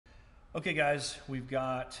Okay guys, we've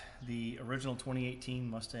got the original 2018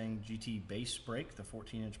 Mustang GT base brake, the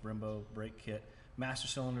 14-inch Brembo brake kit, master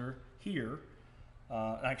cylinder here,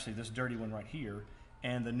 actually this dirty one right here,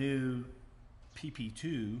 and the new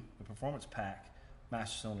PP2, the performance pack,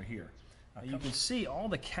 master cylinder here. You can see all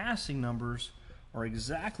the casting numbers are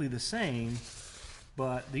exactly the same,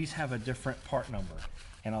 but these have a different part number,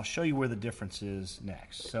 and I'll show you where the difference is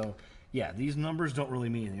next. So yeah, these numbers don't really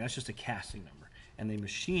mean anything, that's just a casting number. And they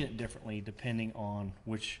machine it differently depending on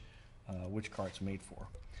which car it's made for.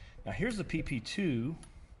 Now here's the PP2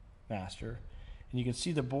 master, and you can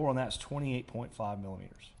see the bore on that's 28.5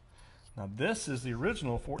 millimeters. Now this is the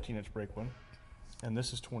original 14-inch brake one, and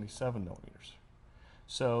this is 27 millimeters.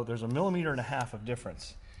 So there's 1.5 millimeters of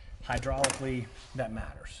difference. Hydraulically, that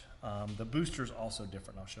matters. The booster is also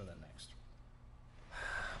different. I'll show that next.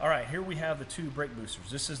 All right, here we have the two brake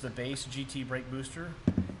boosters. This is the base GT brake booster.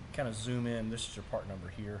 Kind of zoom in, this is your part number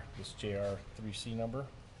here, this JR3C number.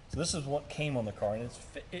 So this is what came on the car,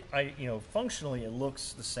 and functionally it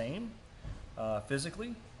looks the same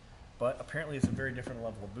physically, but apparently it's a very different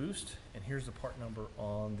level of boost. And here's the part number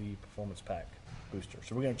on the performance pack booster.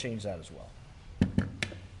 So we're going to change that as well.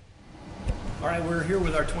 All right, we're here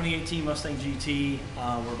with our 2018 Mustang GT.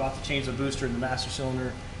 We're about to change the booster in the master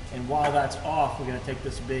cylinder, and while that's off, we're going to take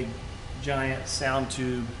this big giant sound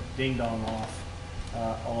tube ding dong off.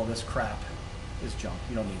 All of this crap is junk.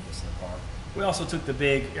 You don't need this in the car. We also took the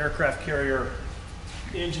big aircraft carrier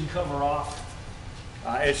engine cover off.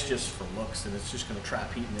 It's just for looks, and it's just going to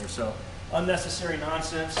trap heat in there. So unnecessary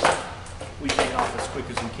nonsense. We take it off as quick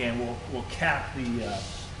as we can. We'll cap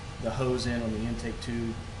the hose in on the intake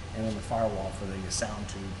tube and on the firewall for the sound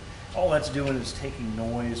tube. All that's doing is taking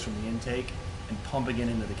noise from the intake and pumping it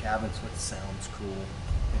into the cabin so it sounds cool.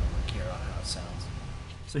 They don't really care how it sounds.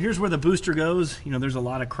 So here's where the booster goes. You know, there's a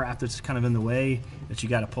lot of crap that's kind of in the way that you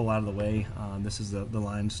got to pull out of the way. This is the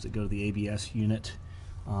lines that go to the ABS unit,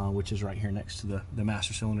 which is right here next to the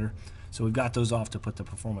master cylinder. So we've got those off to put the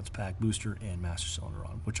performance pack booster and master cylinder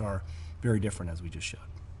on, which are very different as we just showed.